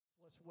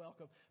Let's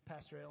welcome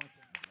Pastor Ellington.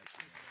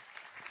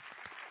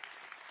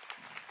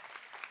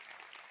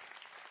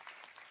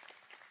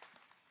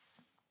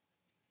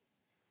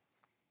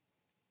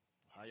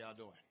 How y'all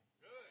doing?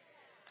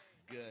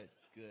 Good.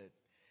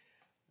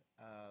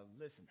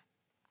 Listen,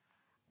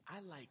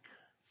 I like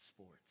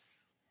sports.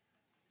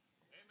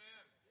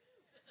 Amen.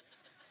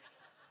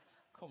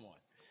 Come on.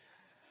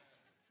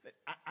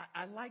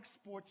 I like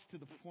sports to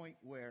the point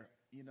where,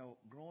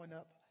 growing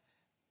up,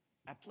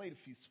 I played a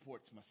few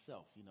sports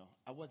myself,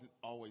 I wasn't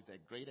always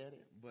that great at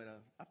it, but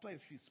I played a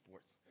few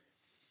sports.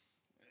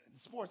 The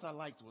sports I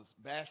liked was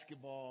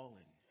basketball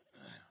and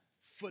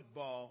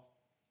football.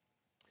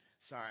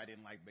 Sorry, I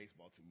didn't like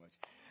baseball too much.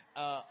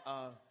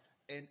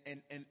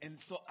 And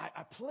so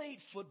I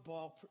played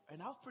football,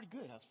 and I was pretty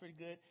good.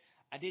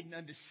 I didn't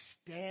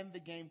understand the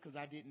game because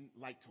I didn't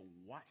like to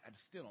watch. I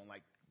still don't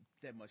like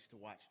that much to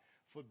watch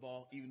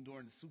football. Even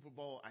during the Super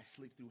Bowl, I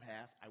sleep through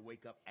half. I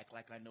wake up, act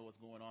like I know what's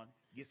going on,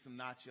 get some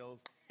nachos,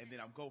 and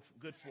then I'm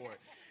good for it.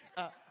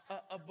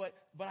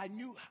 But I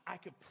knew I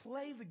could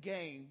play the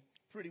game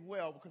pretty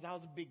well because I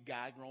was a big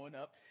guy growing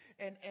up.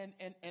 And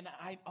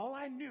all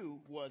I knew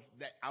was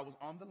that I was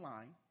on the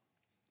line,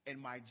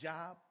 and my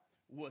job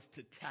was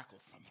to tackle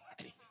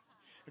somebody.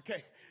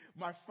 Okay,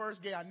 my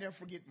first game, I'll never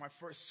forget my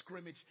first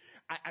scrimmage.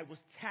 I was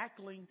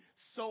tackling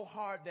so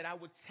hard that I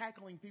was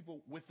tackling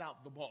people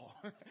without the ball.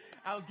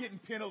 I was getting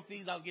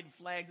penalties, I was getting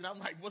flags, and I'm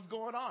like, what's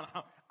going on?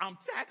 I'm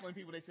tackling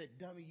people. They said,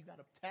 dummy, you got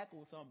to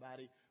tackle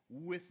somebody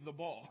with the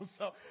ball.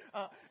 So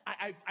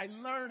I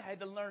had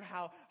to learn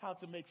how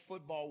to make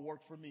football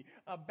work for me.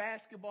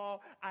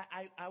 Basketball,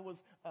 I was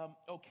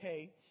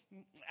okay.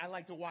 I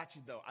like to watch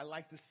it, though. I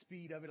like the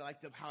speed of it. I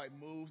like how it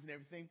moves and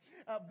everything.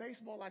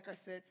 Baseball, like I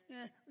said,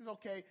 it's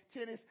okay.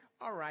 Tennis,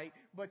 all right.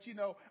 But,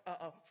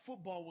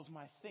 football was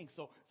my thing.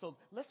 So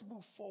let's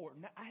move forward.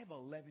 Now, I have an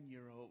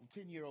 11-year-old,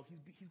 10-year-old.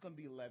 He's going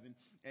to be 11.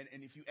 And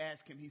if you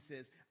ask him, he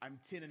says, I'm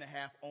 10 and a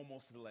half,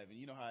 almost 11.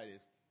 You know how it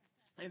is.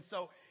 And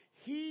so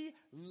he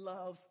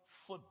loves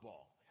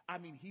football. I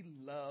mean, he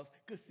loves,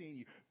 good seeing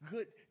you.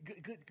 Good.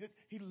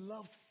 He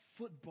loves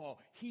football.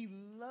 He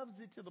loves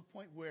it to the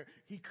point where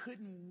he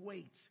couldn't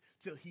wait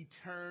till he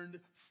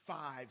turned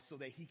 5 so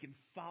that he can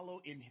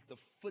follow in the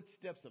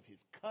footsteps of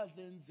his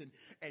cousins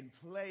and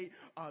play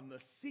on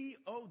the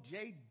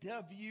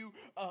COJW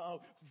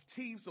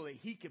team so that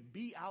he could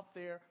be out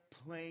there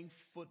playing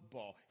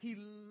football. He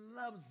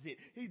loves it.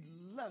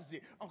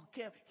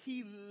 Okay,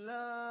 he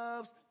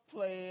loves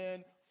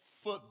playing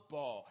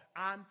football.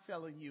 I'm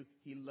telling you,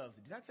 he loves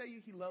it. Did I tell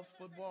you he loves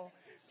football?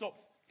 So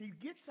he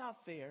gets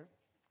out there,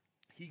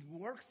 he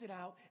works it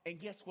out,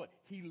 and guess what?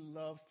 He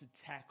loves to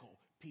tackle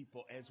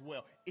people as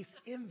well. It's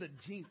in the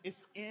genes.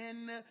 It's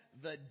in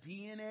the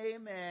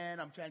DNA, man.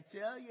 I'm trying to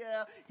tell you,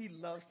 he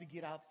loves to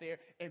get out there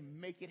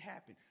and make it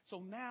happen.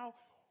 So now,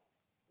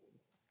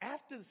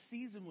 after the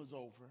season was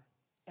over,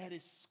 at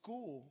his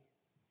school,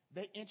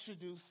 they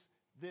introduced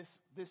this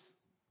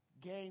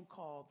game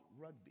called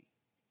rugby.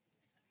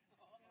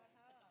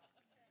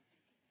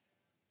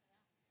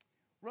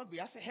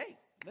 Rugby. I said, hey,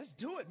 let's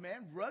do it,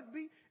 man.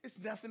 Rugby, it's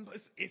nothing but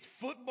it's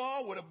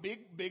football with a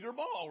bigger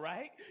ball,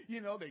 right?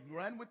 They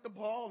run with the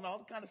ball and all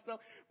that kind of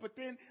stuff. But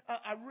then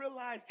I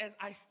realized as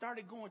I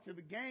started going to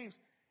the games,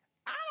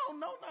 I don't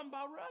know nothing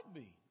about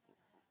rugby.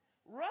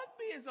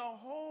 Rugby is a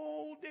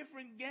whole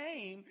different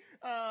game.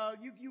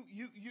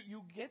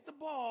 You get the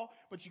ball,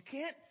 but you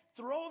can't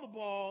throw the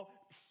ball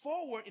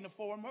forward in a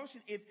forward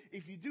motion.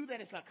 If you do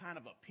that, it's a kind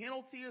of a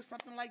penalty or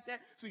something like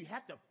that. So you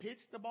have to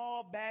pitch the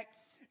ball back,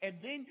 and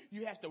then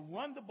you have to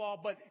run the ball.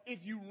 But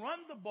if you run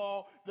the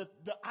ball, the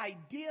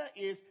idea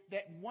is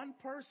that one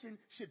person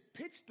should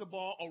pitch the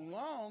ball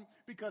along,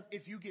 because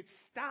if you get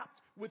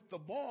stopped with the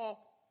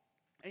ball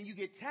and you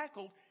get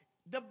tackled,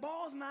 the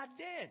ball's not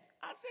dead.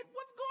 I said,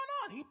 what's going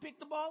on? He picked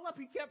the ball up.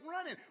 He kept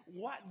running.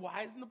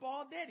 Why isn't the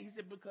ball dead? He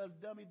said, because,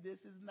 dummy,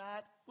 this is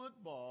not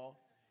football.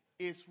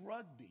 It's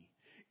rugby.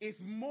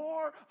 It's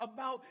more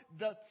about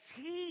the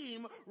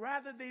team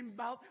rather than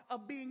about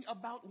being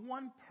about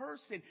one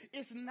person.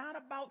 It's not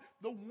about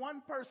the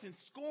one person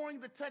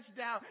scoring the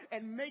touchdown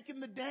and making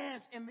the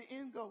dance and the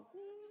end go,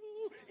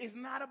 it's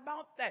not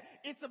about that.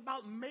 It's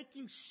about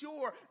making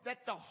sure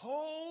that the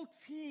whole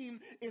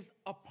team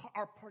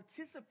are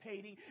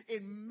participating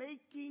in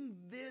making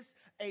this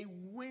a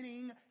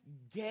winning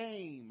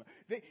game.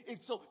 And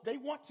so they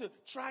want to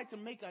try to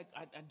make, I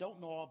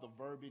don't know all the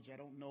verbiage. I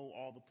don't know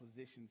all the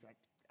positions.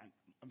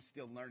 I'm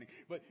still learning.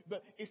 But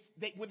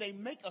when they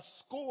make a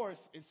score,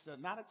 it's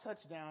not a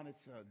touchdown,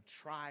 it's a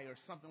try or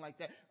something like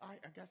that.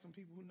 I got some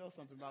people who know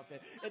something about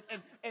that.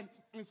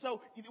 And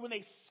so when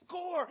they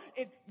score,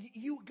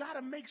 you got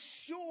to make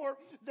sure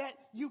that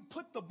you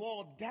put the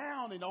ball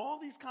down and all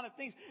these kind of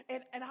things.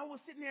 And I was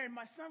sitting there and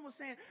my son was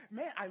saying,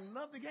 man, I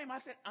love the game. I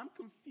said, I'm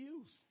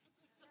confused.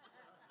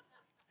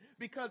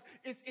 Because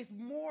it's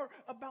more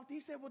about, he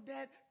said, well,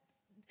 Dad,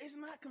 it's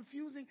not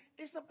confusing.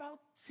 It's about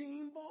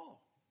team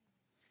ball.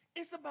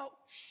 It's about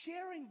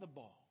sharing the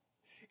ball.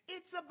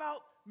 It's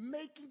about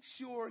making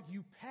sure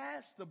you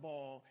pass the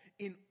ball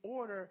in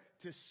order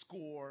to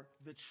score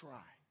the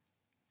try.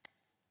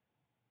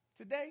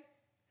 Today,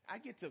 I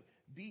get to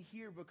be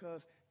here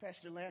because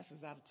Pastor Lance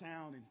is out of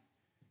town, and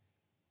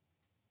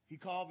he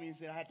called me and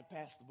said I had to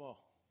pass the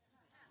ball.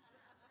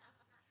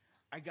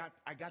 I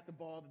got the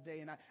ball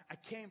today, and I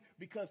came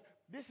because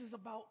this is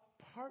about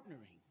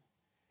partnering.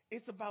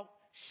 It's about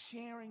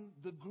sharing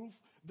the group,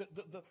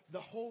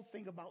 the whole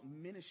thing about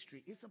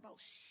ministry. It's about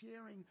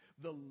sharing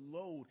the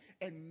load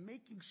and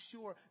making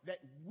sure that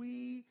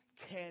we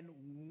can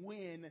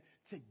win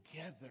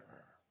together.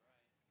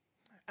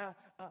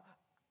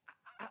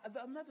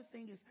 Another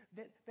thing is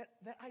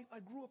that I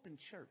grew up in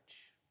church.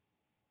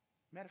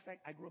 Matter of fact,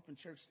 I grew up in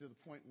church to the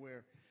point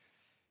where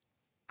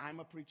I'm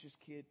a preacher's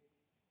kid.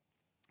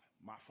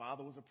 My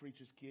father was a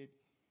preacher's kid,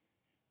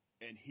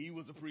 and he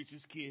was a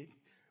preacher's kid.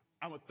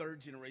 I'm a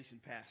third-generation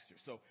pastor.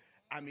 So,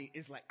 I mean,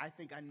 it's like I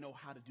think I know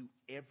how to do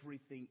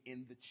everything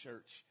in the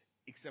church,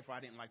 except for I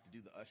didn't like to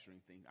do the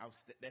ushering thing.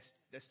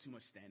 That's too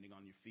much standing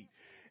on your feet.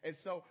 And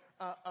so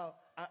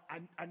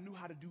I knew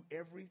how to do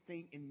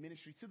everything in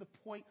ministry to the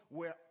point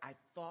where I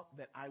thought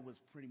that I was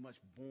pretty much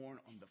born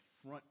on the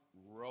front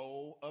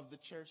row of the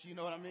church. You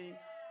know what I mean?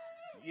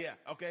 Yeah,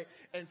 okay.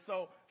 And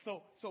so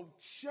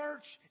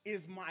church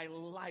is my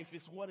life.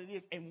 It's what it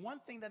is. And one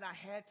thing that I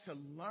had to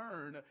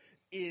learn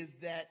is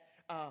that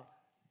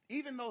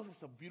even though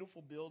it's a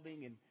beautiful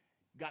building and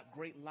got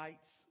great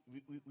lights,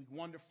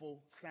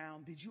 wonderful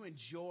sound, did you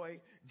enjoy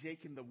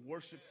Jake and the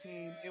worship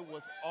team? It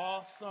was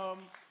awesome.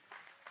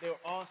 They were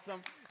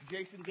awesome.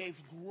 Jason gave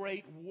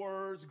great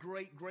words,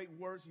 great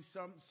words. He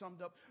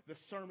summed up the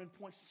sermon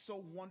points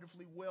so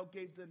wonderfully well,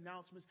 gave the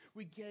announcements.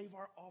 We gave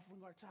our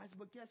offering, our tithes.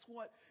 But guess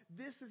what?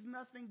 This is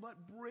nothing but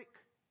brick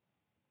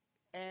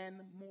and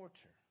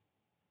mortar.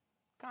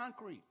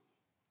 Concrete.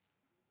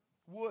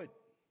 Wood.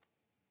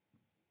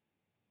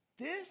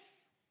 This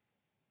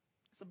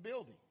is a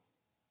building.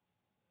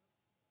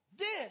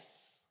 This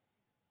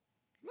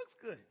looks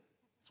good.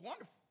 It's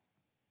wonderful.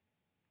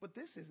 But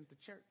this isn't the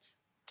church.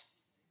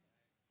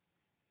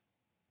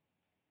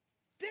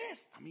 This,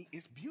 I mean,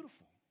 it's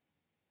beautiful.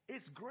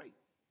 It's great.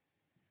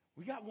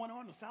 We got one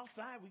on the south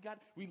side.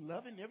 We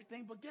love it and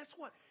everything. But guess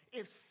what?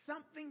 If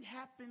something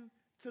happened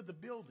to the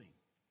building,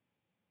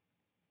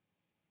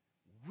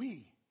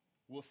 we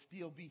will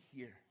still be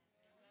here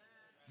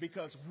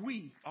because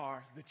we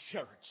are the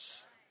church.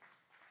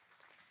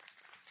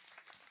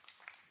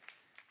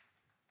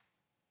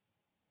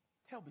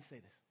 Help me say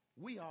this.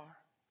 We are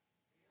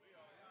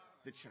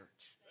the church.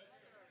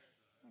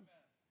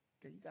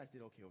 Okay, you guys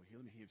did okay over here.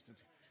 Let me hear some.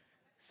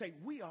 Say,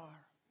 we are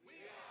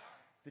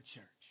the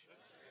church.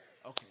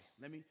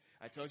 Okay,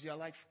 I told you I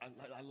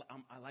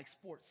like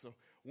sports. So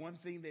one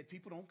thing that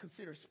people don't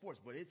consider sports,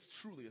 but it's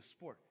truly a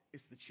sport,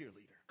 it's the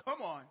cheerleader.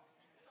 Come on.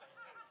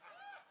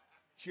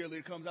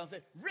 Cheerleader comes out and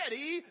says,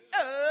 ready,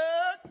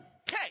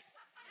 okay.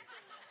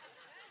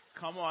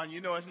 Come on,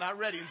 you know it's not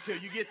ready until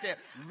you get there.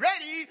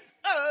 Ready,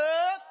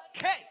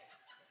 okay.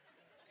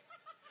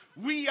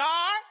 We are.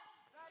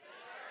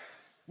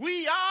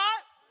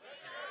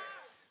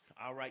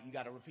 All right, you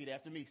got to repeat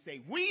after me.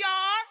 Say, we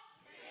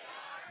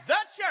are the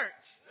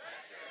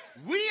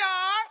church. We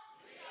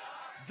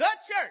are the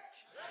church.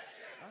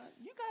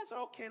 You guys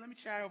are okay. Let me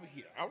try over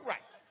here. All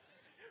right.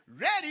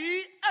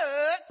 Ready,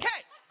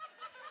 okay.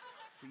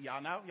 See,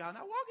 y'all not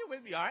walking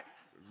with me, all right?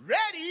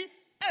 Ready,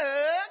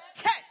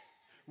 okay.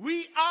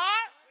 We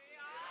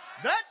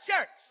are the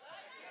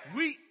church.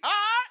 We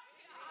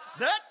are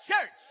the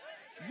church.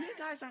 You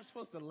guys aren't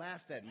supposed to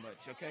laugh that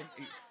much, okay?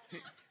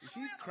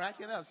 She's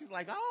cracking up. She's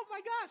like, oh my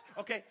gosh.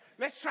 Okay,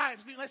 let's try it.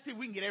 Let's see if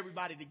we can get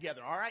everybody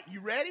together. All right,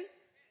 you ready?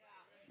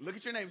 Look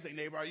at your neighbor and say,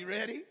 neighbor, are you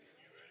ready?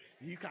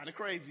 You kind of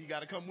crazy. You got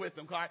to come with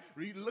them. All right?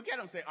 Look at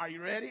them and say, are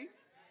you ready?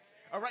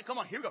 All right, come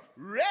on. Here we go.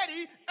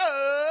 Ready?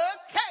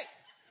 Okay.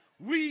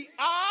 We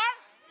are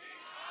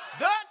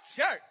the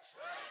church.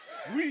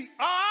 We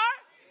are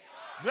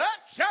the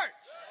church.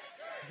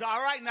 It's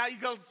all right. Now you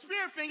go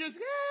spirit fingers.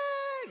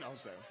 Yay! No,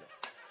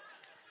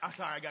 I'm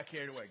sorry. I got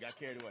carried away.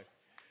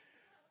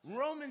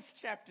 Romans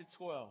chapter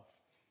 12.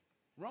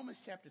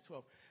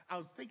 I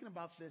was thinking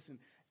about this, and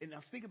I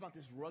was thinking about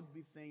this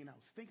rugby thing, and I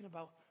was thinking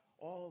about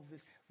all of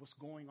this, what's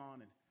going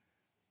on, and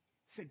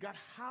I said, God,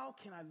 how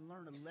can I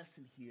learn a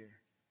lesson here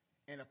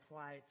and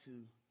apply it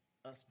to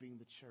us being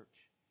the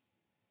church?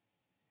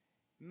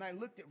 And I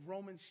looked at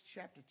Romans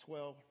chapter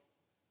 12,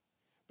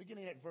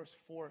 beginning at verse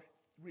 4, it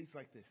reads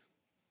like this.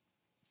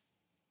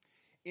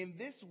 In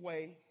this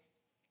way,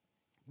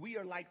 we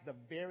are like the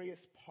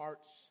various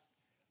parts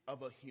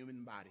of a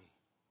human body.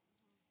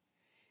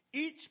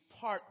 Each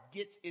part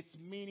gets its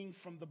meaning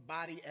from the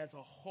body as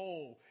a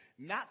whole,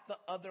 not the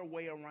other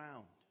way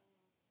around.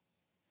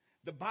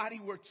 The body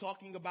we're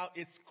talking about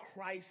is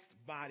Christ's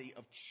body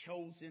of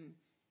chosen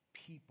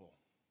people.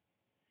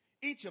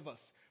 Each of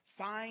us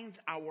finds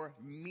our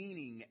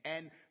meaning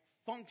and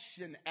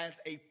function as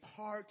a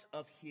part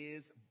of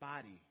his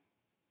body.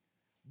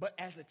 But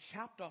as a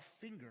chopped off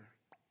finger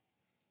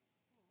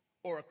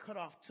or a cut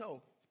off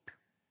toe,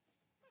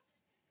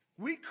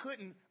 we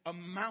couldn't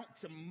amount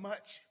to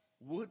much,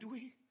 would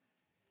we?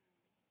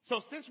 So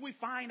since we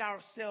find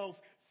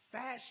ourselves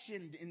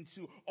fashioned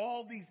into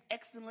all these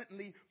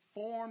excellently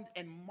formed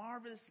and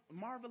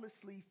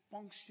marvelously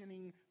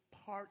functioning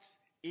parts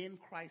in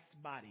Christ's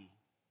body.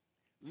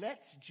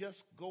 Let's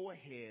just go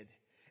ahead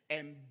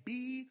and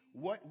be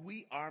what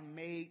we are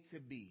made to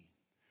be,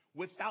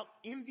 without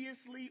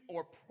enviously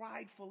or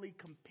pridefully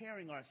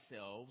comparing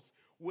ourselves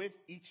with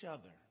each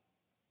other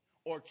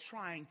or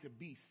trying to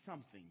be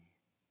something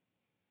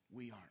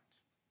we aren't.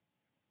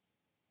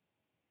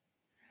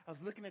 I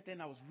was looking at that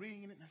and I was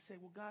reading it and I said,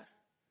 well, God,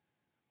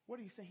 what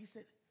are you saying? He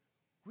said,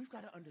 we've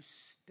got to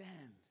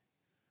understand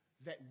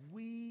that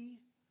we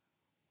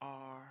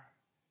are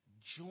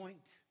joint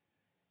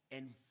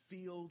and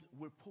filled.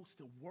 We're supposed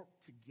to work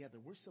together.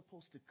 We're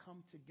supposed to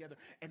come together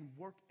and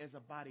work as a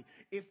body.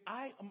 If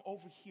I am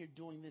over here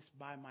doing this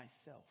by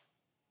myself,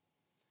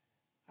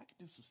 I could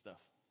do some stuff.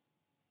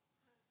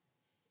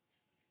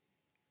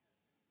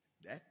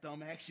 That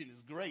thumb action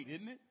is great,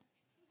 isn't it?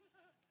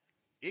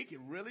 It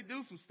can really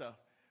do some stuff.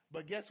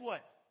 But guess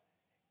what?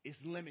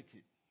 It's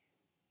limited.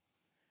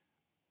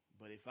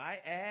 But if I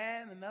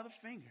add another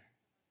finger,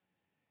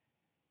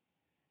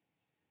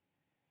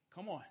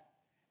 come on.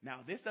 Now,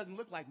 this doesn't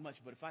look like much,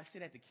 but if I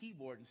sit at the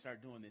keyboard and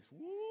start doing this,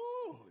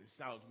 woo, it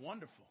sounds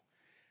wonderful.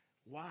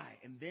 Why?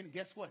 And then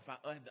guess what? If I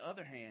add the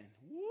other hand,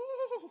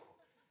 woo,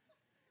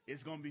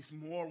 it's going to be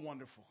more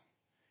wonderful.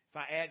 If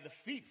I add the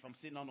feet, if I'm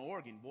sitting on the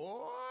organ,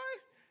 boy,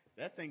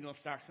 that thing going to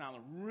start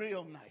sounding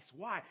real nice.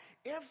 Why?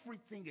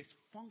 Everything is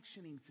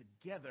functioning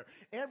together.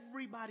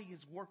 Everybody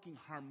is working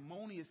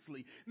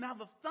harmoniously. Now,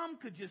 the thumb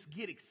could just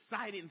get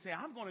excited and say,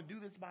 I'm going to do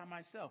this by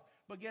myself.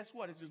 But guess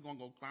what? It's just going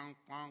to go clunk,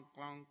 clunk,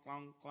 clunk,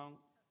 clunk, clunk.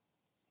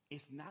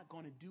 It's not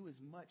going to do as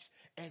much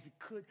as it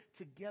could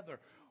together.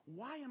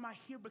 Why am I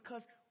here?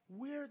 Because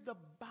we're the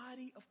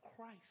body of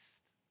Christ.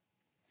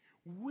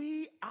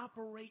 We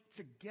operate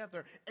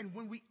together. And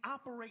when we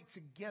operate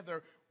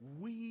together,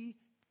 we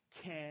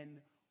can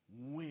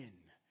win.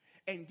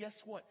 And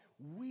guess what?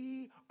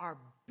 We are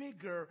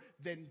bigger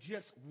than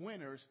just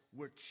winners.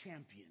 We're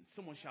champions.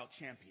 Someone shout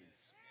champions.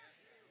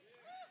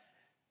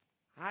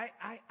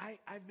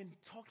 I've been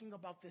talking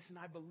about this and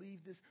I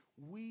believe this.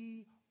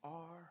 We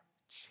are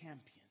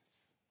champions.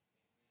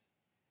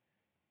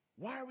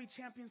 Why are we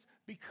champions?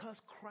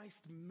 Because Christ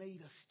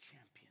made us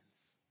champions.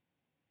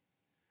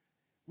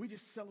 We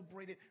just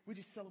celebrated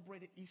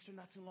Easter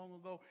not too long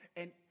ago.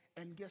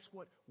 And guess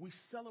what? We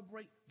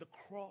celebrate the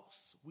cross.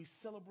 We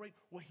celebrate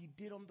what he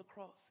did on the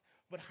cross.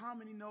 But how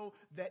many know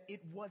that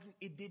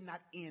it did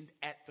not end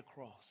at the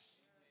cross?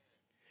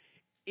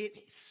 It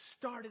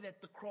started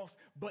at the cross,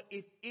 but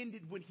it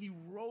ended when he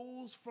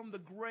rose from the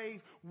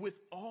grave with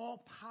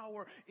all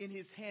power in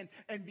his hand.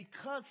 And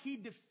because he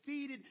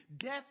defeated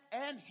death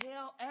and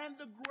hell and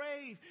the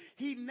grave,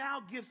 he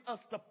now gives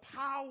us the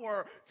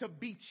power to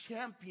be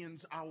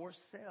champions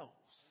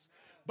ourselves.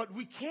 But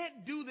we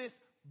can't do this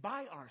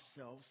by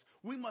ourselves.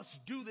 We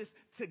must do this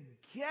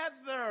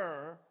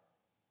together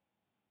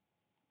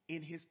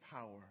in his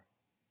power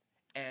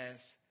as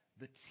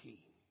the team.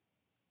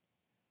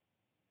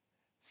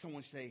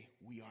 Someone say,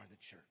 we are the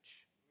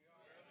church. We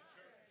are the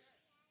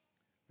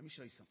church. Let me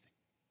show you something.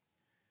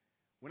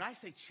 When I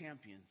say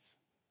champions,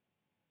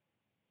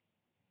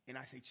 and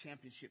I say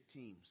championship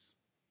teams,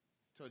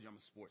 I told you I'm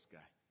a sports guy.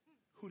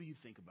 Who do you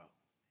think about?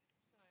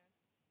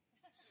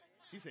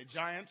 Giants. She said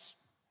giants.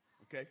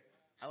 Okay.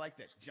 I like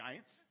that.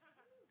 Giants.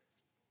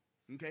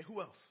 Okay.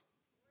 Who else?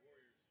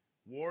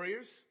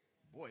 Warriors.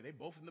 Boy, they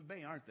both in the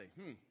Bay, aren't they?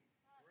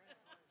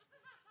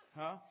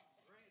 Huh?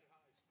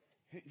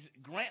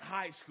 Grant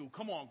High School.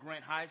 Come on,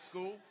 Grant High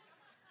School.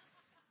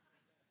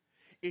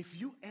 If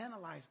you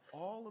analyze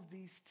all of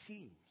these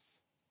teams,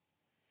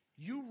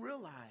 you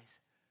realize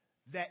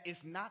that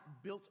it's not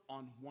built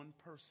on one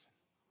person.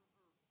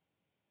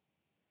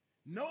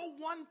 No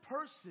one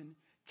person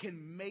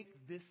can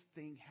make this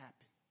thing happen.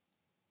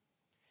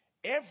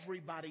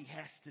 Everybody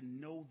has to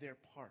know their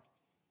part.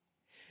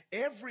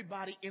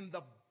 Everybody in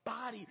the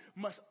body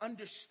must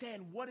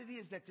understand what it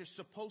is that they're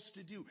supposed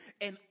to do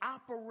and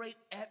operate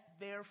at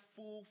their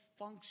full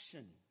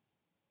function.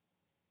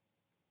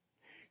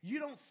 You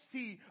don't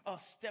see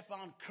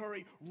Stephen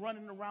Curry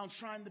running around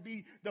trying to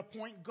be the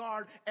point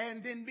guard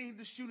and then being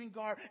the shooting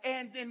guard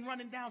and then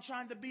running down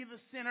trying to be the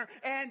center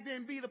and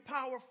then be the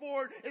power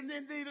forward and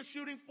then be the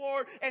shooting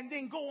forward and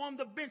then go on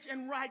the bench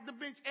and ride the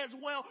bench as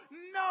well.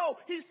 No,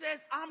 he says,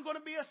 I'm going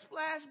to be a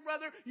splash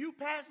brother. You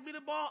pass me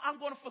the ball. I'm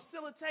going to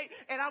facilitate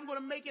and I'm going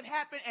to make it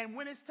happen. And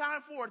when it's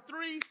time for a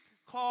three,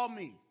 call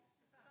me.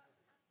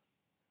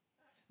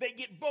 They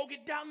get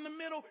bogeyed down the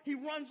middle. He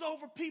runs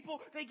over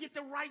people. They get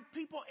the right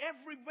people.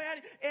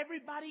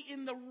 Everybody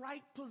in the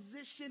right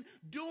position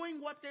doing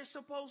what they're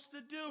supposed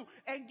to do.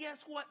 And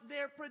guess what?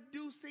 They're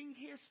producing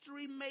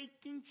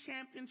history-making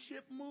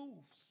championship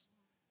moves.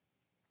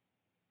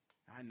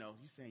 I know.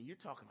 You're saying you're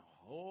talking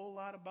a whole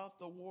lot about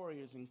the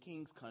Warriors in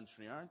Kings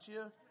country, aren't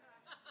you?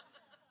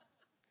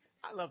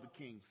 I love the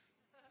Kings.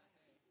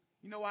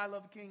 You know why I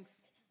love the Kings?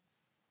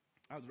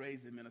 I was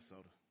raised in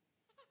Minnesota.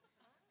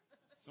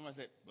 Somebody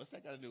said, what's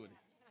that got to do with it?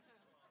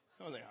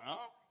 Someone said, huh?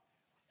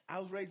 I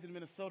was raised in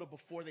Minnesota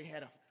before they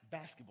had a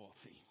basketball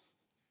team.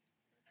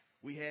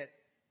 We had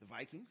the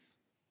Vikings.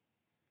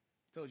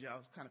 Told you I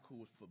was kind of cool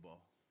with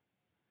football.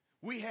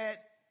 We had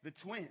the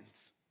Twins.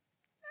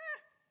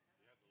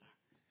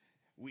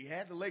 We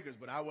had the Lakers,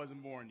 but I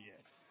wasn't born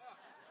yet.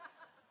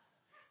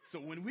 So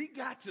when we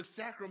got to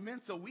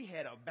Sacramento, we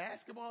had a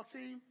basketball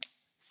team.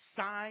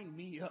 Sign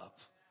me up.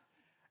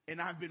 And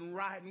I've been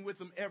riding with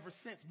them ever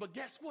since. But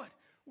guess what?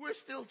 We're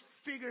still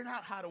figuring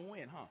out how to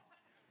win, huh?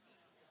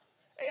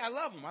 Hey, I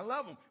love them. I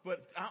love them.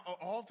 But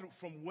all through,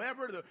 from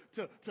Weber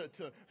to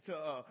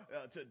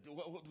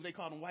what do they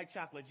call them? White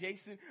chocolate.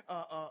 Jason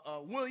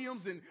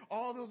Williams and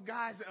all those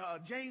guys.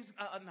 James,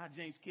 not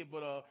James Kidd,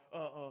 but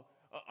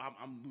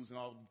I'm losing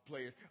all the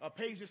players.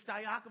 Peja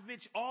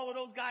Stojakovic, all of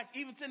those guys.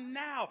 Even to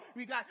now,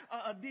 we got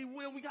D.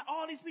 Will. We got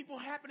all these people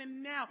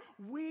happening now.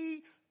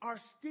 We are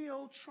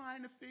still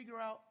trying to figure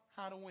out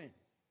how to win.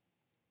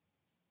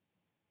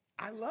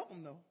 I love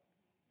them though,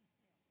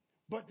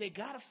 but they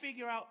got to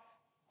figure out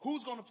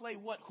who's going to play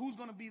what, who's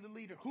going to be the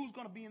leader, who's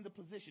going to be in the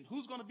position,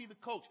 who's going to be the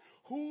coach,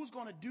 who's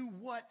going to do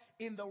what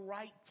in the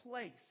right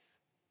place.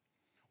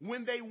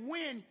 When they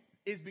win,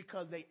 it's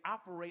because they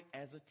operate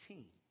as a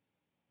team.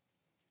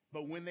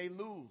 But when they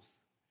lose,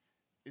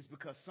 it's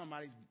because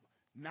somebody's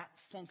not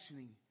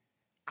functioning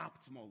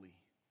optimally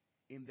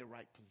in the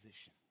right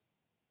position.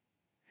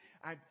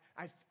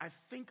 I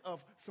think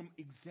of some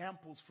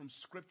examples from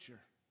Scripture.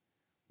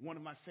 One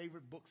of my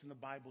favorite books in the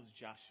Bible is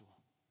Joshua.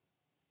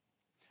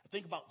 I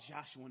think about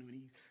Joshua when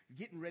he's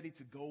getting ready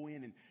to go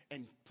in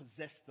and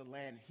possess the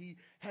land. He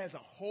has a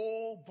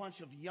whole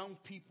bunch of young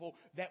people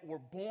that were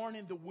born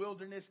in the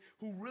wilderness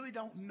who really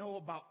don't know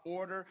about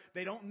order.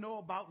 They don't know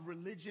about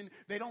religion.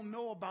 They don't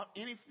know about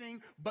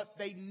anything, but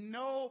they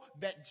know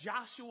that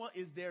Joshua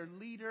is their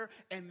leader,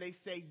 and they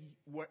say,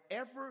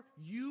 wherever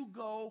you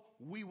go,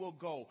 we will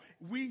go.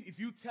 If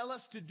you tell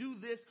us to do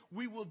this,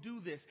 we will do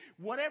this.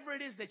 Whatever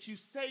it is that you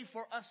say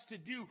for us to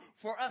do,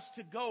 for us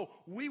to go,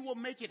 we will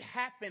make it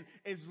happen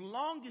as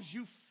long as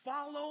you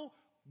follow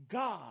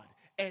God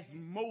as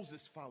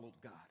Moses followed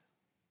God.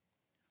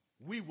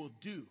 We will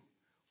do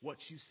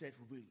what you said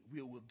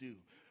we will do.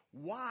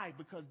 Why?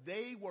 Because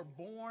they were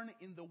born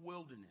in the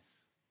wilderness.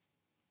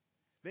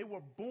 They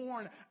were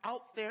born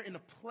out there in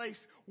a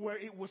place where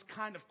it was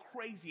kind of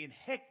crazy and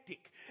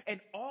hectic.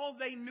 And all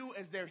they knew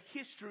as their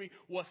history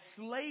was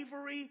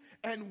slavery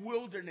and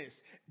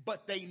wilderness.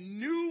 But they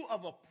knew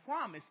of a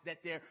promise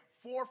that their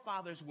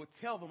forefathers would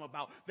tell them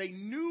about. They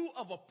knew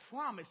of a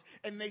promise,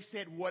 and they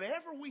said,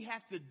 whatever we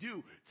have to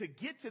do to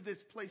get to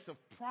this place of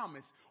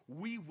promise,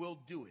 we will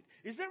do it.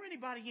 Is there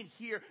anybody in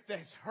here that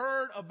has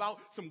heard about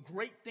some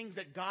great things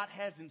that God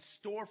has in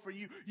store for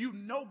you? You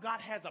know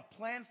God has a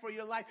plan for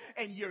your life,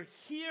 and you're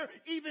here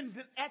even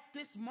at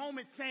this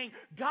moment saying,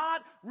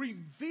 God,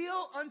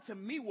 reveal unto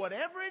me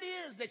whatever it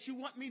is that you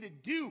want me to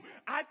do.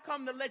 I've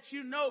come to let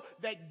you know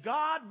that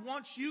God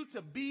wants you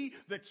to be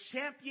the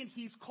champion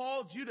He's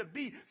called you to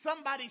be.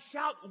 Somebody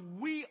shout,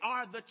 we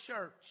are the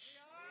church.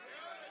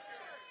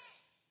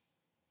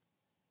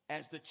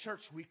 As the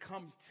church, we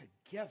come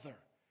together,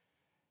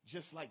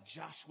 just like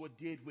Joshua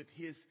did with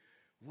his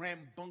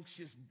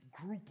rambunctious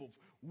group of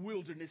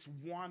wilderness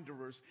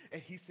wanderers.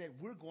 And he said,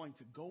 we're going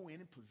to go in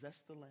and possess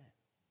the land.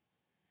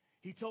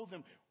 He told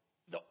them,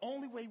 the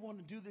only way we want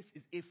to do this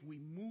is if we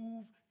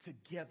move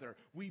together,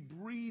 we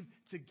breathe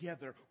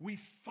together, we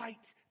fight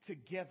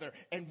together,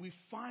 and we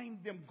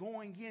find them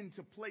going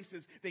into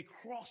places. They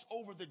cross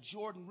over the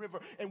Jordan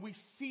River, and we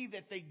see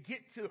that they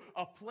get to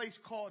a place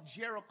called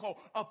Jericho,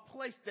 a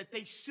place that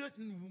they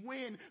shouldn't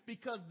win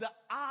because the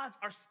odds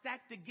are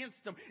stacked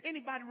against them.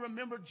 Anybody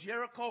remember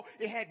Jericho?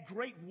 It had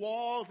great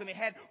walls, and it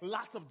had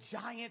lots of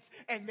giants,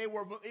 and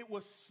it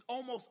was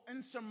almost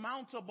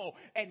insurmountable.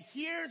 And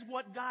here's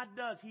what God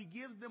does. He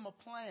gives them a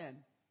plan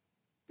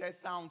that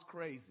sounds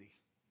crazy.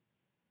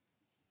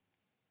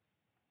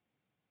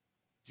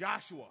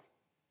 Joshua,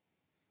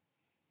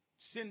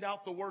 send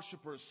out the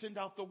worshipers, send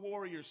out the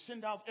warriors,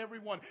 send out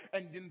everyone,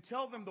 and then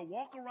tell them to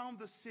walk around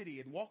the city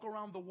and walk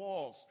around the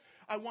walls.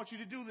 I want you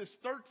to do this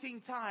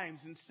 13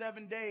 times in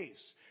 7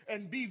 days,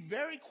 and be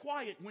very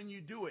quiet when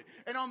you do it.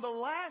 And on the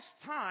last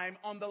time,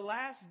 on the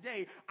last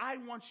day, I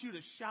want you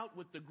to shout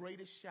with the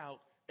greatest shout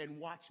and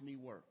watch me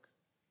work.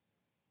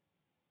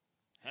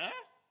 Huh?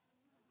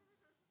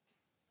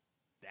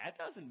 That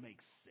doesn't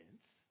make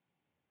sense.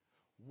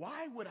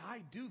 Why would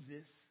I do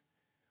this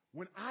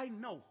when I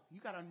know? You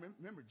got to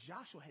remember,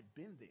 Joshua had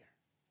been there.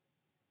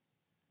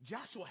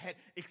 Joshua had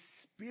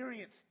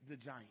experienced the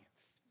giants.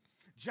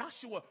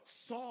 Joshua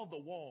saw the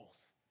walls.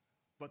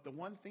 But the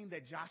one thing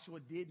that Joshua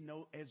did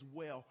know as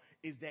well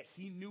is that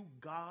he knew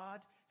God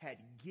had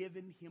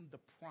given him the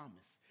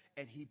promise.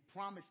 And he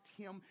promised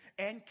him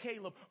and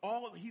Caleb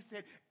he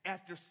said,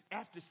 after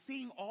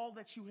seeing all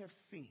that you have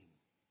seen,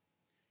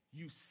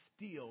 you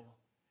still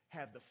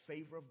have the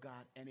favor of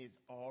God, and it's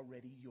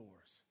already yours.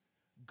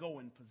 Go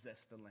and possess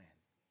the land.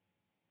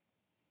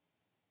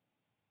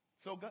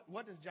 So God,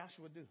 what does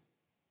Joshua do?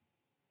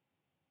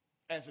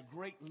 As a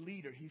great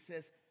leader, he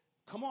says,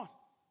 come on,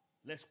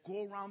 let's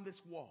go around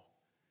this wall.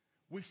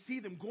 We see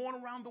them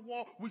going around the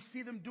wall. We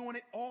see them doing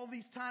it all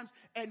these times.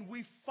 And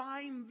we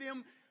find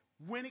them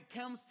when it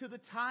comes to the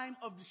time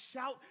of the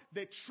shout,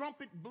 the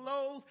trumpet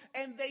blows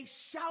and they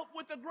shout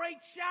with a great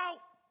shout.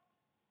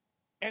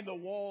 And the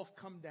walls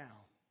come down.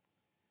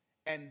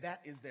 And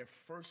that is their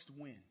first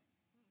win.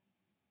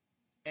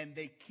 And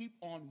they keep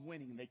on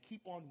winning. They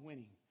keep on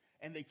winning.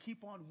 And they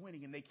keep on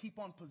winning. And they keep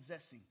on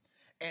possessing.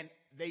 And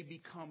they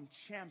become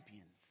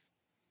champions.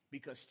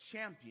 Because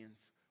champions,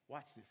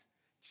 watch this,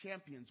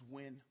 champions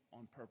win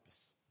on purpose.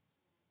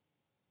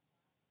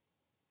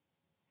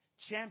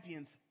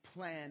 Champions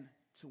plan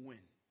to win.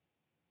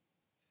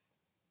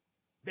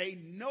 They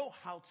know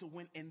how to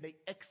win and they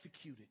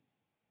execute it.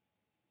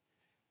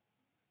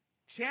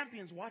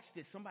 Champions, watch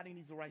this. Somebody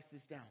needs to write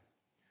this down.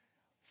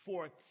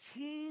 For a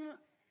team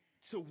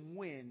to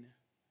win,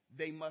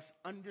 they must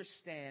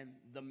understand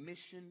the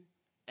mission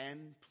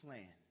and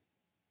plan.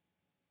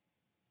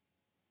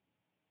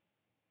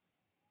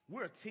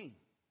 We're a team.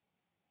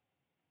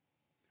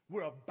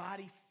 We're a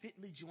body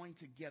fitly joined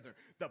together.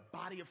 The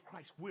body of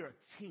Christ. We're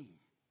a team.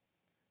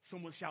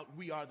 Someone shout,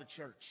 we are the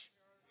church.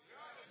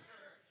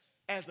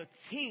 As a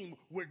team,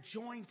 we're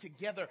joined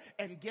together.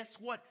 And guess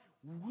what?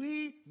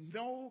 We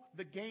know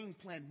the game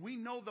plan. We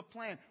know the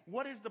plan.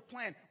 What is the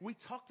plan? We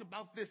talked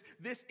about this.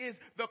 This is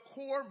the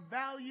core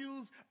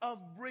values of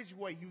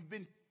Bridgeway. You've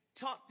been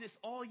taught this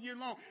all year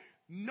long.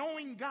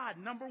 Knowing God,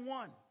 number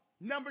one.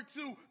 Number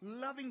two,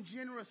 loving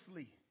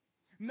generously.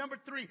 Number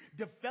three,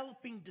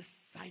 developing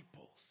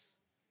disciples.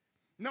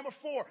 Number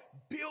four,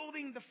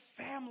 building the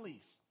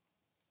families.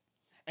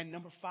 And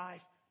number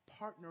five,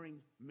 partnering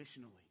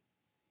missionally.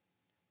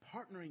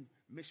 Partnering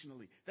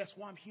missionally. That's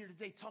why I'm here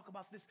today. Talk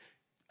about this.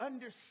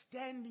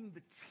 Understanding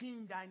the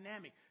team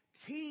dynamic.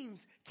 Teams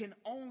can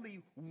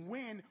only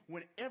win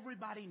when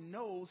everybody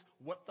knows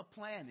what the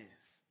plan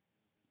is.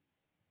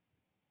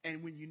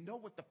 And when you know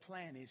what the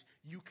plan is,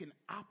 you can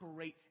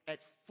operate at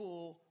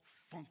full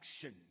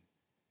function.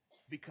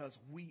 Because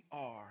we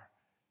are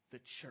the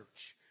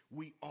church.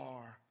 We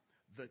are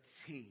the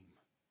team.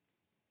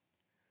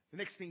 The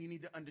next thing you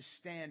need to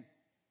understand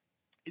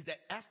is that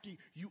after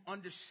you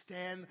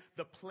understand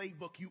the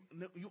playbook,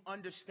 you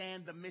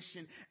understand the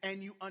mission,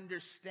 and you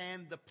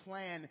understand the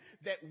plan,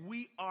 that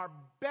we are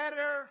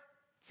better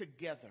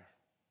together.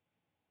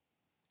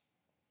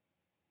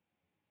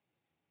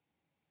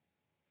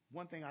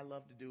 One thing I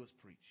love to do is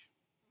preach.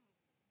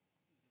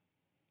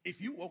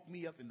 If you woke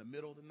me up in the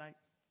middle of the night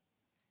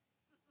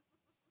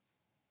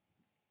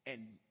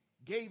and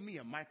gave me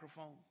a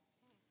microphone,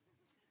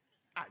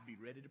 I'd be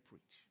ready to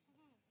preach.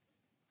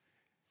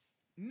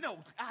 No,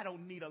 I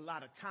don't need a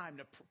lot of time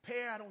to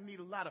prepare. I don't need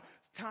a lot of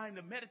time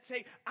to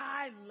meditate.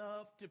 I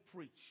love to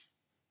preach.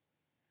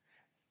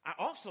 I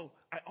also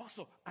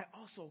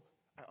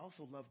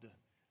love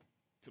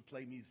to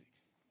play music.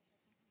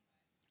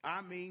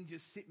 I mean,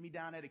 just sit me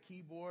down at a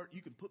keyboard.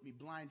 You can put me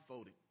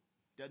blindfolded.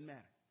 Doesn't matter.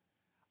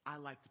 I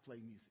like to play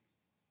music.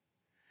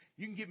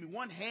 You can give me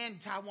one hand,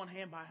 tie one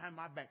hand behind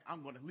my back.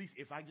 I'm going to, at least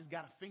if I just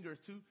got a finger or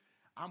two,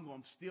 I'm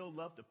going to still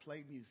love to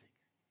play music.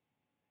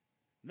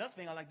 Another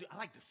thing I like to do, I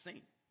like to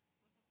sing.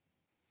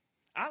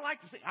 I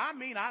like to sing.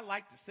 I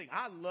like to sing.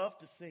 I love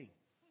to sing.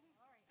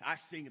 I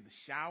sing in the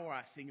shower.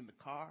 I sing in the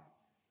car.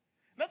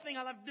 Another thing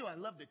I love to do, I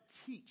love to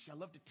teach. I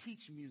love to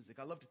teach music.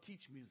 I love to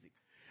teach music.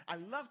 I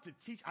love to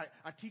teach.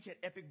 I teach at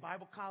Epic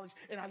Bible College,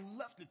 and I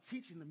love to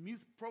teach in the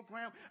music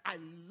program. I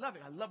love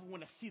it. I love it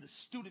when I see the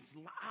students'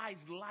 eyes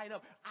light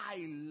up.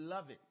 I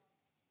love it.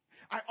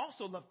 I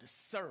also love to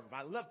serve.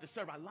 I love to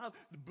serve. I love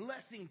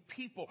blessing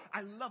people.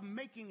 I love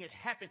making it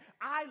happen.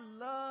 I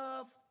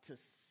love to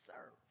serve.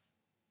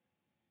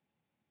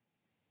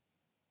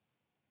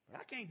 But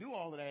I can't do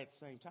all of that at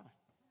the same time.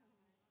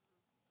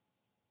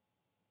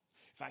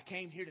 If I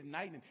came here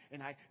tonight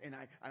and I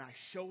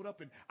showed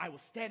up and I was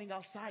standing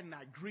outside and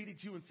I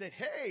greeted you and said,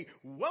 hey,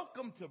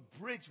 welcome to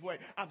Bridgeway.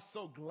 I'm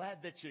so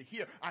glad that you're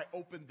here. I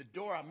opened the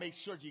door. I made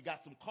sure you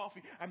got some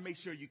coffee. I made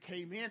sure you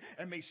came in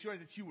and made sure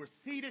that you were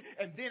seated.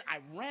 And then I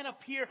ran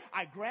up here.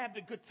 I grabbed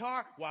a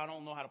guitar. Well, I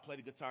don't know how to play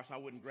the guitar, so I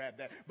wouldn't grab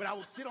that. But I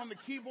would sit on the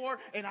keyboard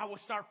and I would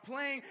start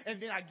playing. And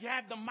then I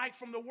grabbed the mic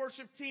from the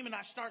worship team and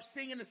I start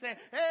singing and saying,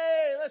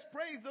 hey, let's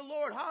praise the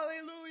Lord.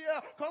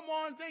 Hallelujah. Come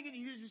on, thank you.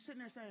 You're just sitting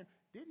there saying,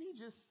 didn't he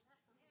just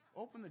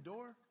open the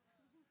door?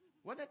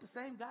 Wasn't that the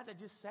same guy that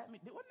just sat me?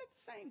 Wasn't that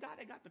the same guy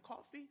that got the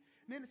coffee?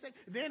 And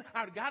then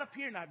I got up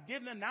here and I'd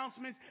given the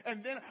announcements,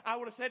 and then I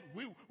would have said,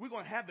 we're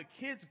going to have the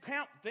kids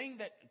camp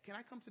thing. Can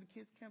I come to the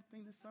kids camp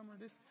thing this summer?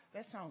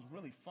 That sounds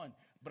really fun.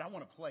 But I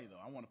want to play, though.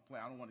 I want to play.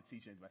 I don't want to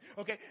teach anybody.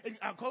 Okay, and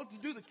I'll go to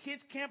do the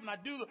kids camp, and I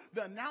do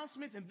the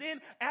announcements, and then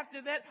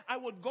after that, I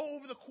would go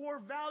over the core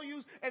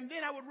values, and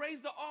then I would raise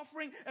the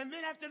offering, and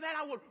then after that,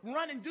 I would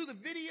run and do the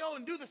video,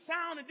 and do the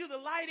sound, and do the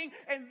lighting,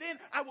 and then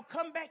I would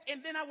come back,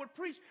 and then I would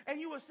preach,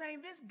 and you were saying,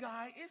 this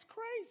guy is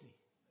crazy.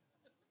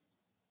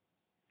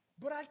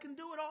 But I can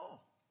do it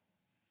all.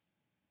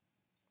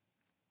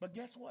 But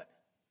guess what?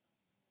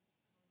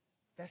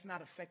 That's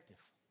not effective.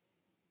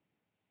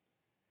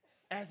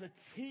 As a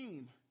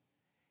team,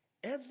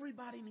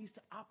 everybody needs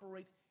to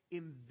operate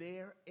in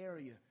their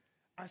area.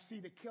 I see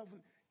that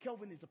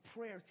Kelvin is a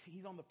prayer team.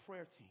 He's on the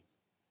prayer team.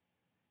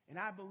 And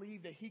I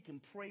believe that he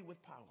can pray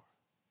with power.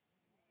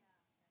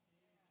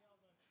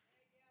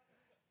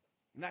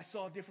 And I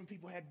saw different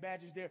people had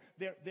badges.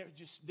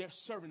 They're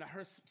serving. I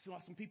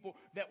saw some people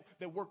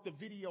that work the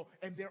video,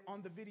 and they're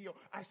on the video.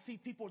 I see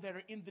people that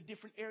are in the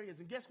different areas.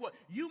 And guess what?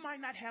 You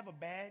might not have a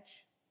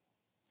badge.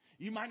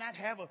 You might not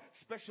have a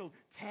special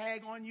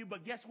tag on you,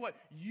 but guess what?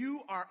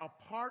 You are a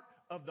part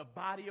of the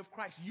body of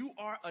Christ. You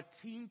are a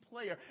team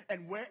player.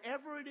 And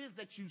wherever it is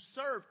that you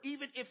serve,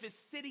 even if it's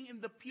sitting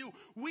in the pew,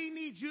 we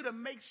need you to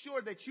make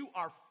sure that you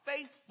are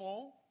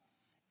faithful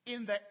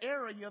in the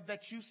area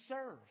that you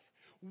serve.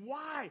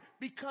 Why?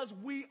 Because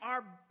we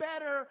are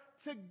better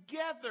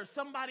together.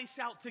 Somebody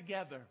shout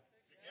together.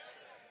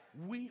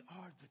 We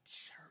are the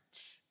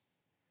church.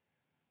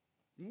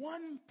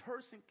 One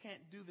person can't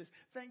do this.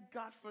 Thank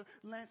God for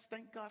Lance.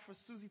 Thank God for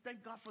Susie.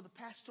 Thank God for the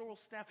pastoral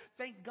staff.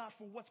 Thank God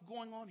for what's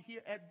going on here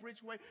at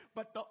Bridgeway.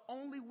 But the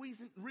only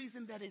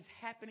reason that is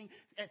happening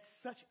at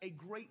such a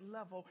great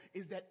level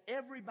is that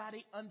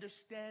everybody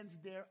understands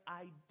their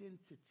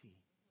identity.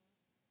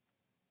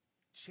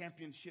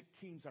 Championship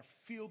teams are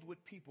filled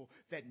with people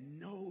that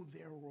know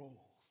their roles,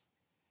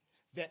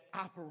 that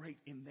operate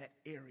in that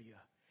area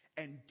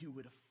and do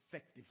it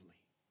effectively.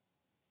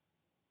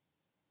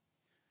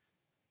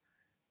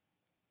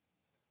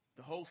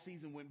 The whole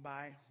season went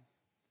by.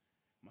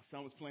 My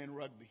son was playing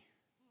rugby.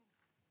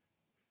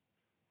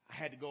 I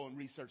had to go and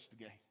research the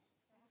game.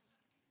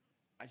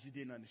 I just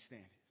didn't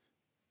understand it.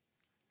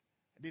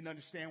 I didn't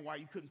understand why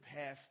you couldn't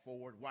pass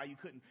forward, why you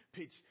couldn't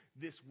pitch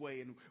this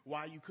way, and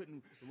why you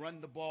couldn't run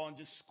the ball and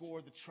just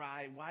score the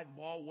try, and why the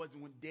ball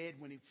wasn't dead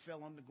when it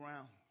fell on the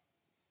ground.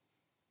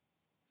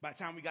 By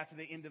the time we got to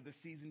the end of the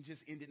season,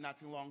 just ended not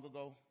too long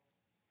ago,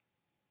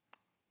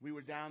 we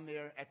were down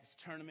there at this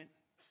tournament.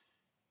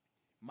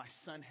 My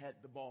son had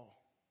the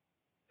ball.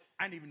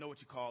 I didn't even know what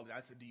you called it.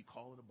 I said, do you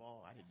call it a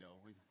ball? I didn't know.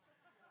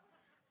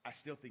 I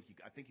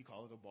think you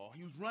call it a ball.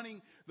 He was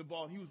running the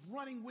ball. He was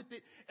running with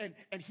it,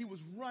 and he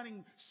was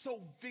running so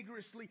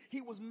vigorously.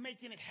 He was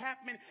making it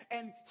happen,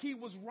 and he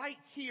was right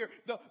here,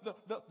 the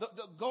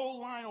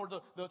goal line or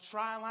the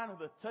try line or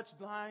the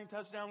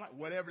touchdown line,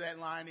 whatever that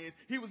line is.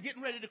 He was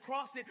getting ready to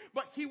cross it,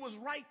 but he was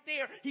right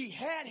there. He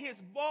had his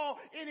ball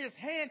in his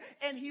hand,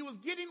 and he was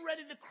getting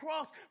ready to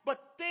cross, but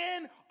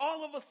then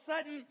all of a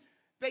sudden,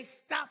 they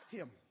stopped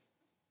him.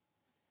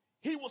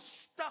 He was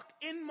stuck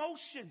in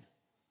motion.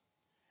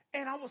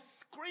 And I was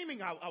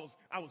screaming. I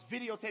was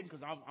videotaping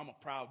because I'm a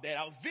proud dad.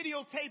 I was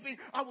videotaping.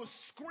 I was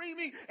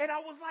screaming. And I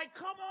was like,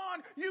 come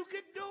on, you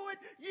can do it.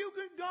 You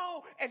can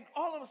go. And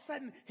all of a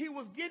sudden, he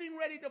was getting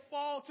ready to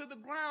fall to the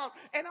ground.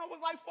 And I was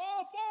like,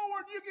 fall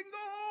forward. You can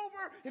go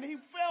over. And he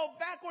fell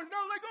backwards. And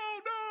I was like,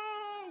 oh,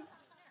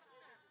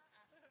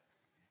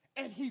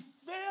 no. And he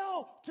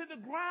fell to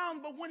the ground.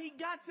 But when he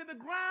got to the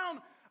ground,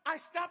 I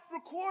stopped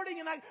recording,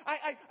 and I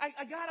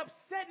got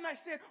upset, and I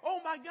said, oh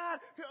my God,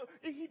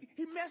 he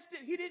messed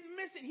it. He didn't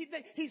miss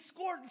it. He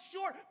scored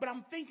short. But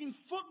I'm thinking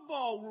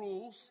football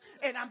rules,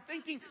 and I'm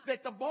thinking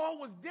that the ball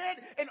was dead,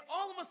 and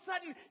all of a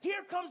sudden,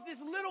 here comes this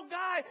little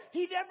guy.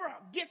 He never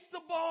gets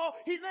the ball.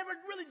 He never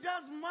really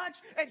does much,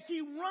 and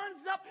he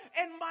runs up,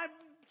 and my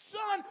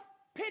son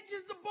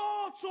pitches the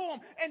ball to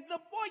him, and the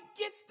boy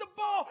gets the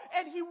ball,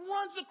 and he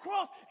runs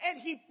across, and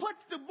he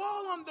puts the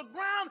ball on the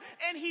ground,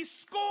 and he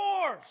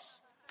scores.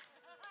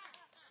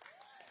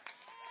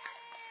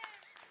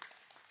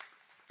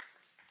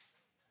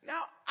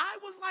 Now, I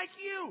was like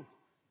you.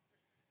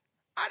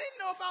 I didn't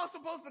know if I was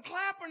supposed to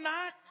clap or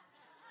not,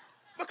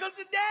 because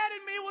the dad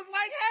in me was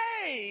like,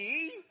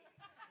 hey,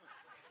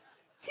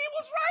 he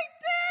was right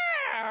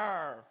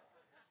there.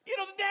 You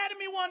know, the dad in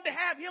me wanted to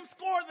have him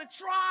score the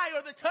try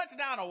or the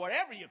touchdown or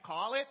whatever you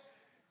call it.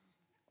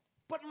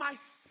 But my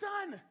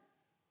son,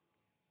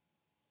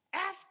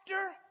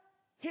 after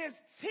his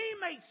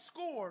teammate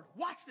scored,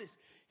 watch this,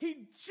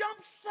 he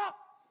jumps up.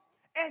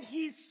 And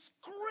he's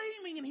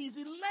screaming and he's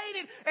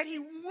elated and he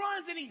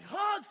runs and he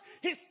hugs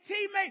his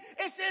teammate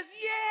and says,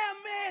 yeah,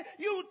 man,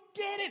 you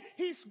did it.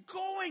 He's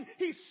going,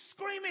 he's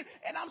screaming.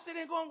 And I'm sitting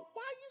there going,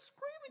 why are you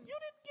screaming? You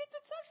didn't get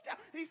the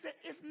touchdown. And he said,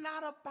 it's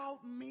not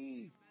about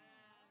me.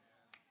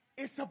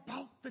 It's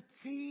about the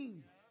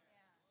team.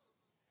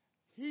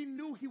 He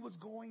knew he was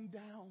going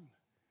down,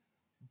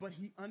 but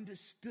he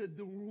understood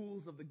the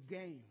rules of the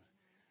game.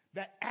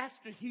 That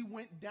after he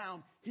went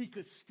down, he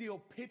could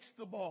still pitch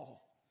the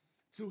ball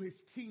to his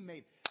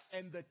teammate,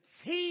 and the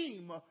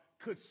team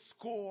could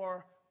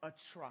score a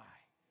try.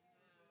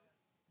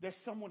 There's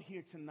someone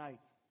here tonight.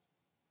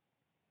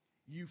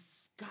 You've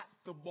got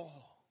the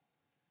ball.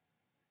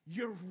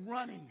 You're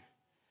running,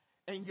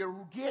 and you're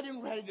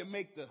getting ready to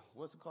make the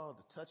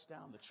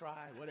touchdown, the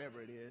try, whatever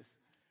it is.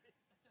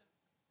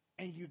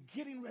 And you're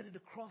getting ready to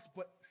cross,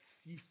 but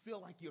you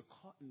feel like you're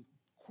caught in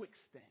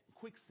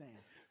quicksand.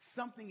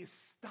 Something is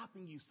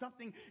stopping you.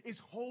 Something is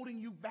holding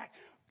you back.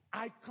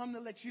 I come to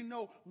let you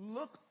know,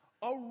 look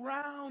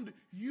around.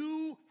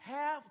 You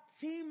have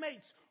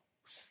teammates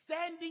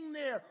standing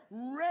there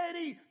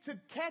ready to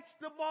catch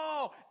the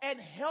ball and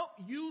help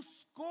you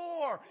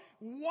score.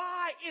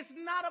 Why? It's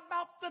not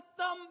about the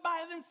thumb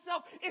by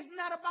itself. It's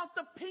not about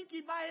the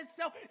pinky by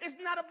itself. It's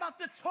not about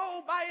the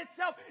toe by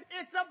itself.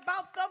 It's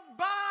about the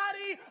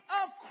body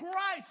of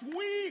Christ.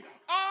 We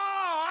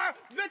are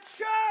the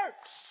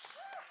church.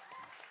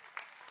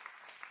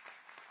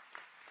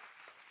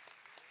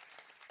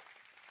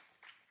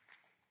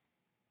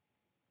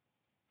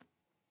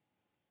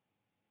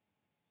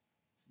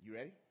 You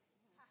ready?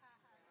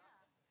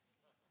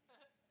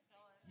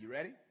 You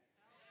ready?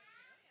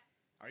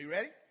 Are you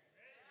ready?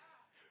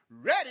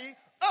 Ready?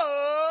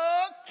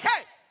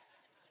 Okay.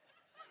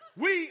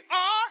 We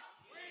are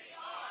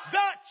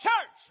the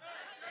church.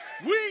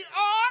 We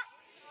are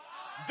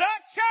the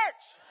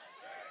church.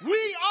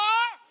 We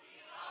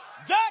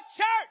are the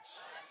church.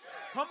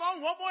 Come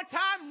on, one more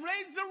time.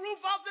 Raise the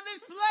roof off of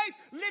this place.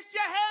 Lift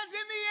your hands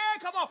in the air.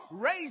 Come on,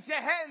 raise your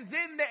hands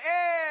in the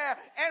air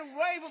and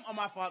wave them. Oh,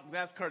 my fault.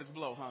 That's Curtis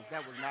Blow, huh?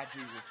 That was not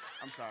Jesus.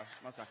 I'm sorry.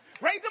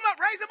 Raise them up,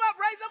 raise them up,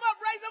 raise them up,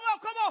 raise them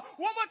up. Come on,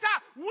 one more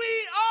time. We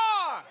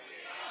are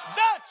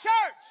the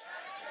church.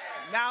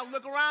 Now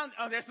look around.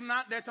 Oh, there's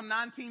some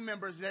non-team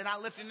members. They're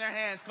not lifting their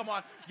hands. Come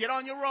on, get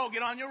on your roll.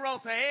 Get on your roll.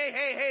 Say,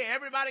 hey,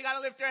 everybody got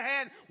to lift their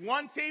hand.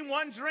 One team,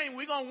 one dream.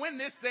 We're going to win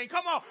this thing.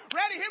 Come on,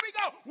 ready? Here we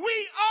go.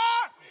 We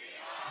are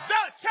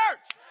the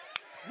church.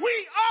 We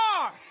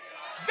are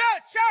the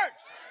church.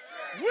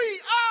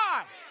 We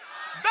are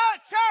the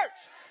church.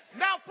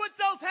 Now put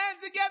those hands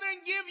together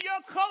and give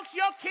your coach,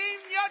 your king,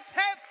 your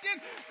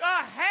captain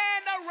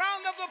a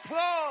round of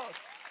applause.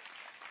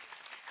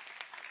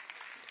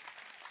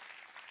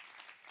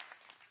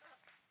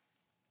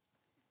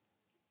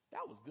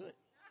 That was good.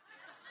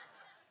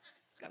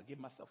 Got to give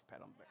myself a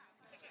pat on the back.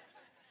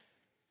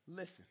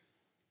 Listen,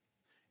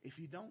 if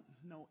you don't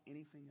know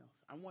anything else,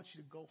 I want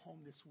you to go home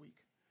this week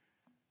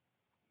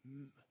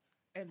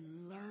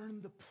and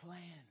learn the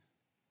plan.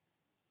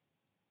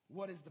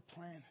 What is the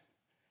plan?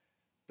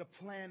 The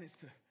plan is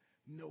to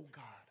know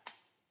God.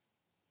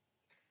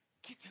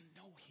 Get to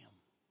know him.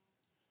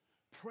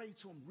 Pray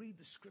to him. Read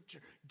the scripture.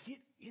 Get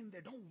in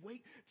there. Don't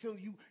wait till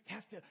you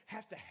have to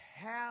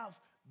have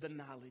the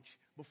knowledge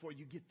before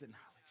you get the knowledge.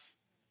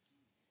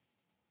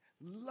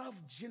 Love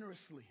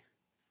generously.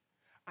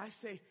 I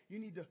say you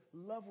need to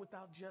love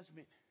without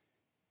judgment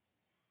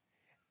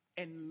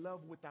and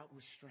love without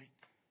restraint.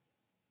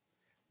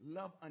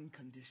 Love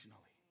unconditionally.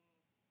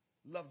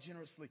 Love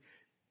generously.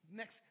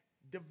 Next,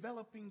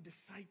 developing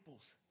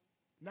disciples.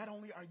 Not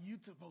only are you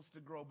supposed to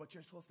grow, but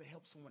you're supposed to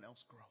help someone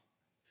else grow.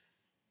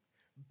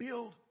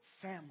 Build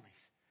families.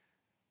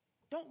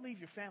 Don't leave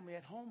your family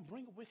at home.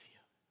 Bring it with you.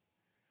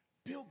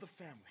 Build the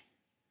family.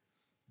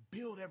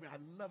 Build I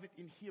love it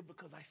in here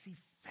because I see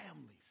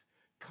families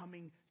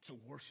coming to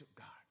worship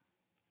God.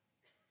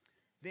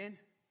 Then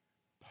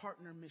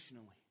partner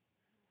missionally.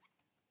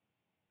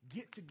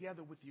 Get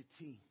together with your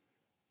team.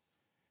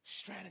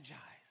 Strategize.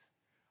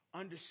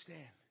 Understand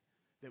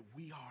that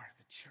we are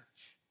the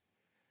church.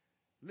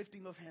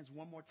 Lifting those hands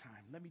one more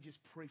time. Let me just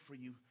pray for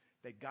you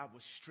that God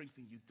will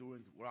strengthen you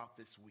throughout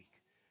this week.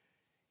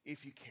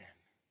 If you can.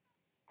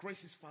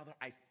 Gracious Father,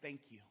 I thank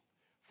you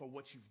for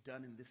what you've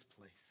done in this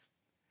place.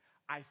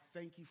 I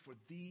thank you for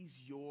these,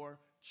 your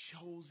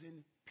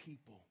chosen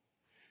people.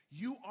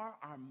 You are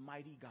our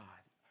mighty God,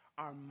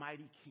 our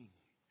mighty King.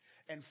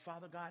 And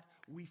Father God,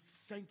 we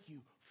thank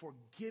you for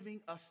giving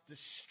us the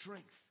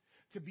strength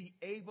to be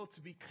able to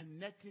be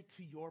connected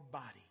to your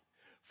body.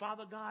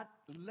 Father God,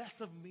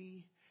 less of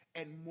me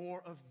and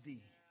more of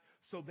thee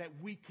so that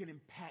we can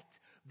impact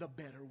the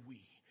better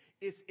we.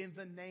 It's in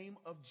the name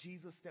of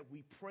Jesus that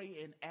we pray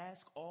and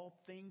ask all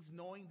things,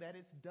 knowing that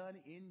it's done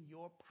in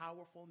your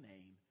powerful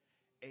name.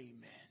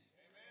 Amen.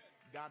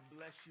 God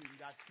bless you and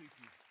God keep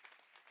you.